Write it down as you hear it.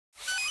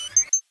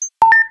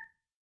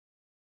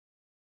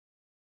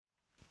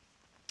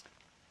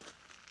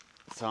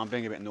So I'm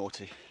being a bit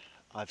naughty.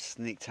 I've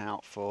sneaked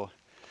out for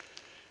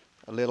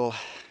a little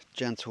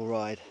gentle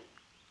ride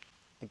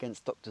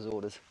against doctor's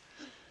orders.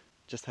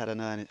 Just had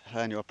an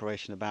hernia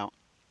operation about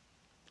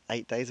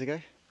 8 days ago,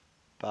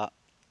 but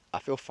I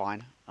feel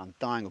fine. I'm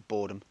dying of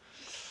boredom.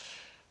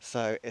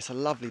 So it's a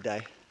lovely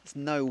day. There's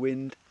no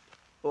wind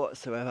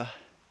whatsoever.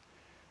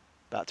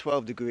 About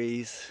 12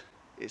 degrees.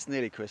 It's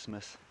nearly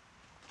Christmas,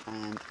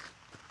 and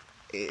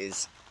it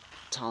is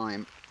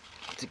time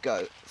to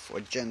go for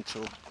a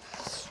gentle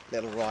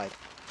little ride.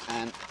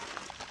 And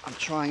I'm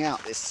trying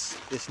out this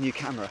new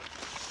camera.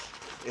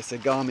 It's a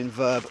Garmin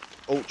VIRB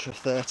Ultra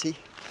 30,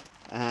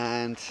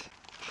 and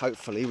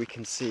hopefully we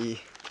can see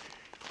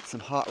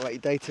some heart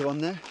rate data on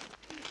there,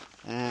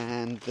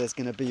 and there's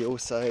going to be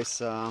also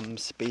some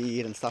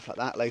speed and stuff like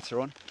that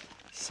later on.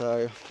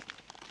 So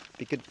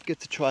it'd be good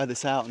to try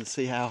this out and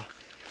see how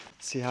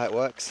it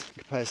works,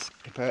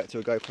 compare it to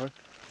a GoPro.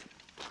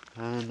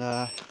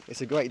 And it's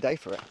a great day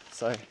for it,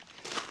 so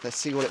let's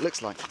see what it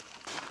looks like.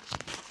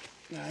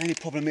 Now, the only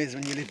problem is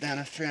when you live down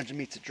a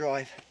 300-metre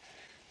drive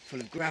full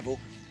of gravel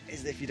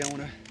is that if you don't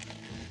want to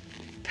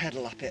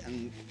pedal up it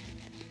and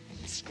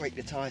scrape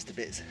your tyres to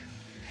bits,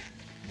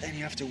 then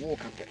you have to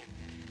walk up it,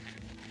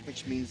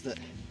 which means that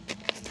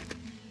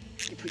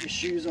you put your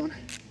shoes on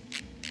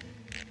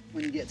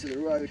when you get to the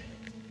road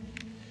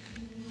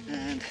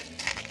and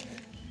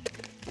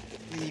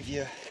leave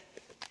your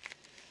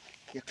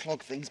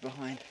clog things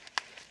behind.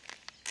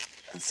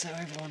 And so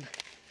everyone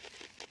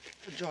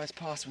who drives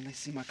past, when they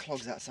see my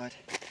clogs outside,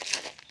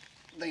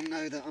 they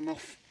know that I'm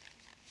off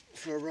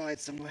for a ride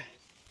somewhere.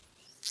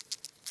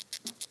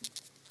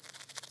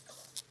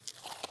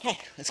 Okay,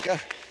 let's go.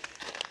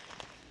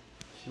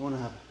 If you want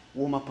to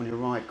warm up on your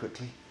ride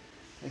quickly,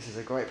 this is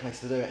a great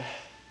place to do it.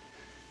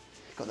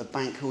 You've got the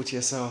bank all to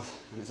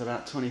yourself, and it's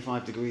about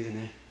 25 degrees in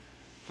here.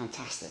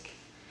 Fantastic.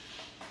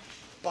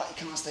 But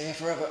you can't stay here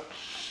forever.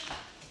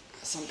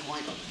 At some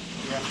point,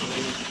 you have to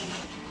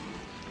leave.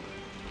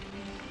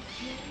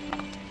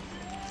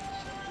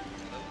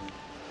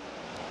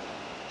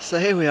 So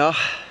here we are,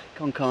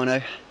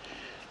 Concano.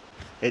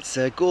 It's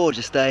a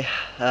gorgeous day.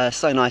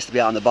 So nice to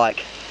be out on the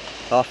bike.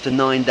 After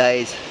 9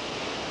 days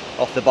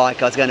off the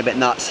bike, I was going a bit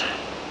nuts.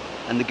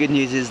 And the good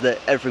news is that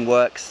everything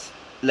works.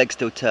 Legs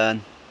still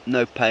turn,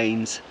 no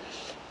pains.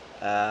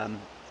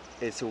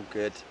 It's all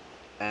good.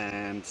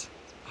 And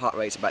heart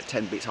rate's about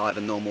 10 beats higher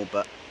than normal,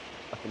 but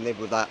I can live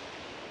with that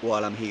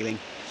while I'm healing.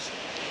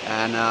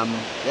 And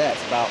yeah,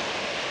 it's about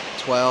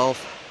 12,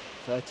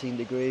 13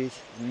 degrees,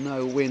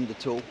 no wind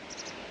at all.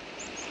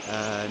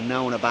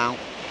 No one about.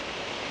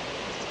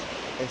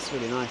 It's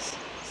really nice.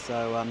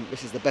 So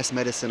this is the best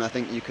medicine I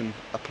think you can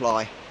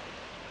apply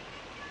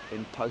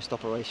in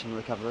post-operation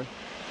recovery.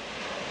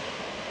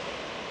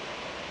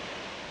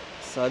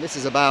 So this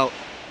is about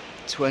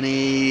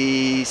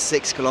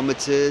 26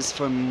 kilometers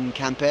from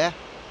Quimper,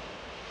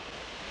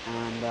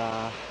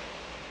 and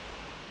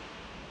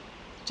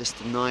just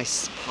a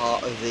nice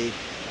part of the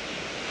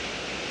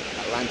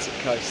Atlantic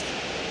coast.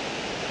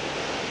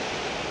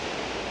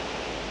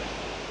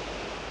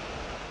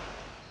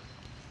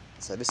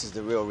 So this is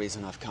the real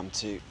reason I've come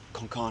to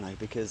Concano,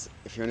 because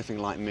if you're anything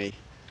like me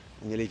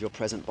and you leave your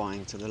present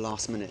buying to the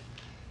last minute,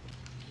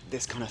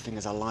 this kind of thing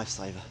is a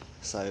lifesaver.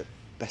 So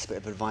best bit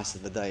of advice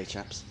of the day,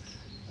 chaps.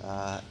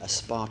 A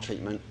spa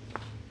treatment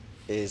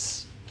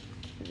is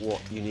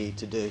what you need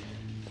to do.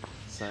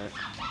 So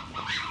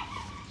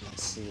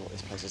let's see what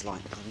this place is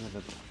like. I've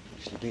never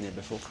actually been here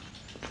before.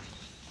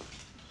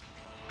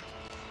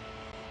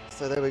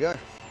 So there we go,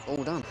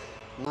 all done.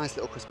 Nice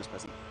little Christmas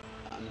present.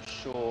 I'm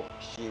sure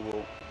she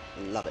will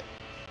love it.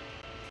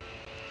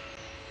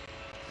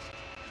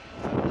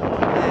 No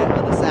idea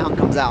how the sound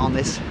comes out on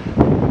this.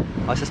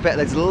 I suspect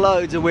there's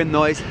loads of wind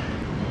noise,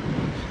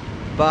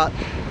 but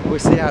we'll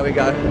see how we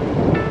go.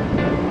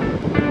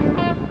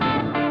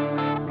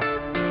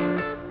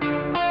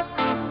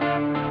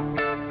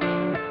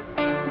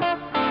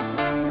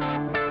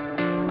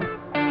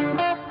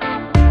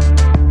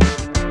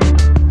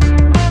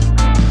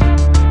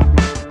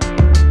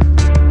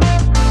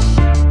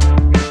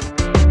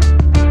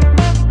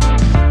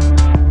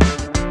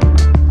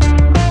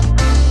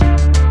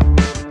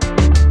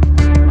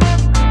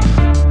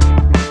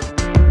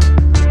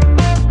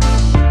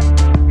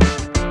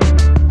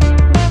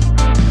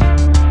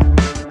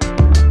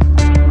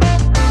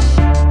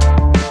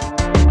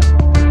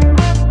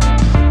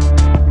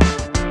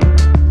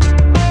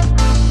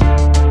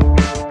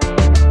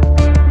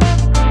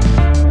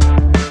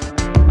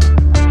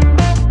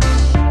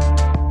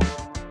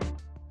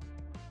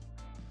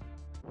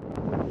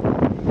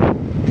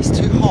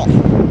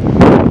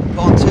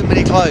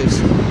 Clothes.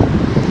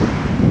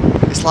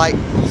 It's like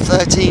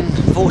 13,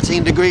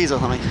 14 degrees or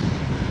something.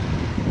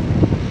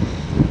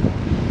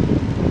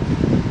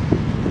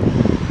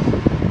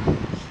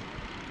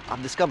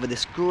 I've discovered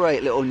this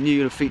great little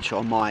new feature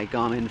on my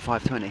Garmin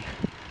 520.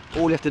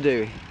 All you have to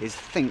do is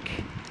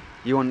think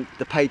you want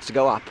the page to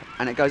go up,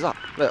 and it goes up.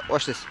 Look,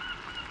 watch this.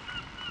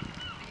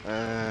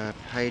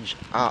 Page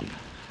up.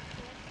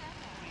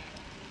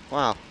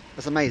 Wow,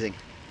 that's amazing.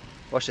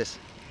 Watch this.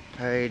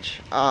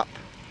 Page up.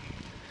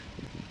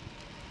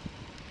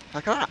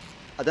 Like that.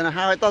 I don't know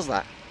how it does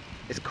that.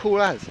 It's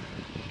cool as.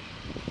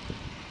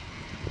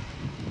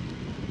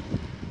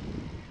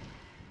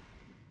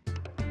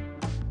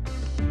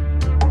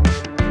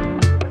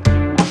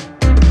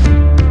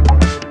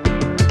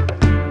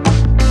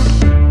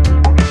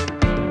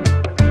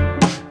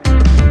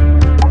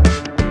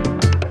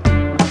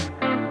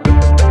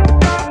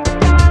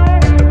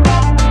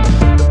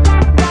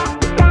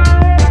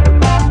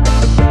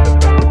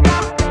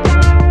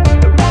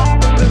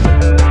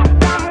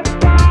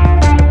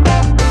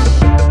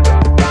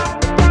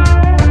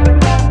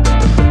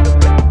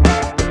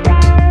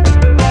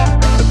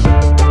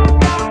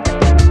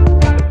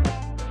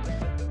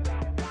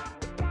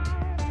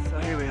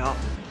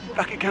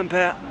 Back at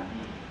Camper,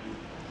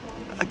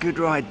 a good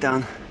ride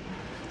done.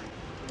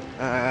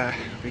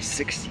 Be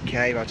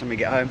 60k by the time we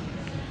get home.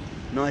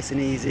 Nice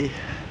and easy,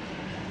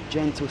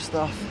 gentle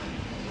stuff.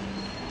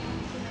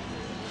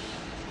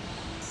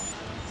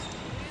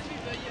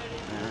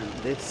 And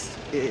this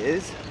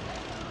is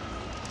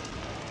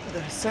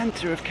the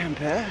centre of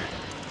Camper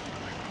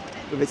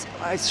with its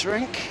ice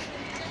rink,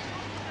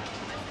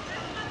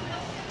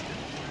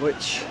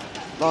 which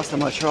last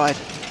time I tried,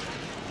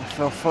 I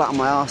fell flat on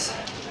my ass.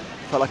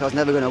 Felt like I was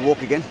never going to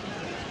walk again,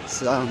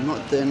 so I'm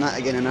not doing that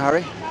again in a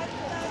hurry.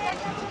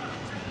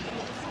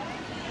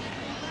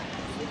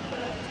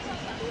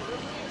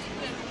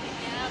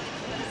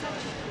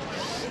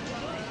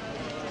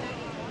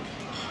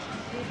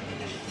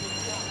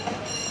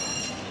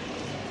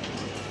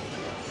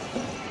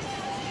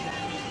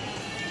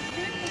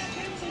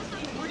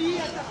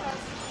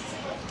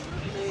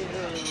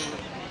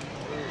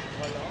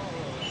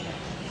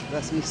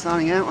 That's me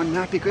signing out on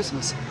Happy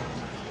Christmas.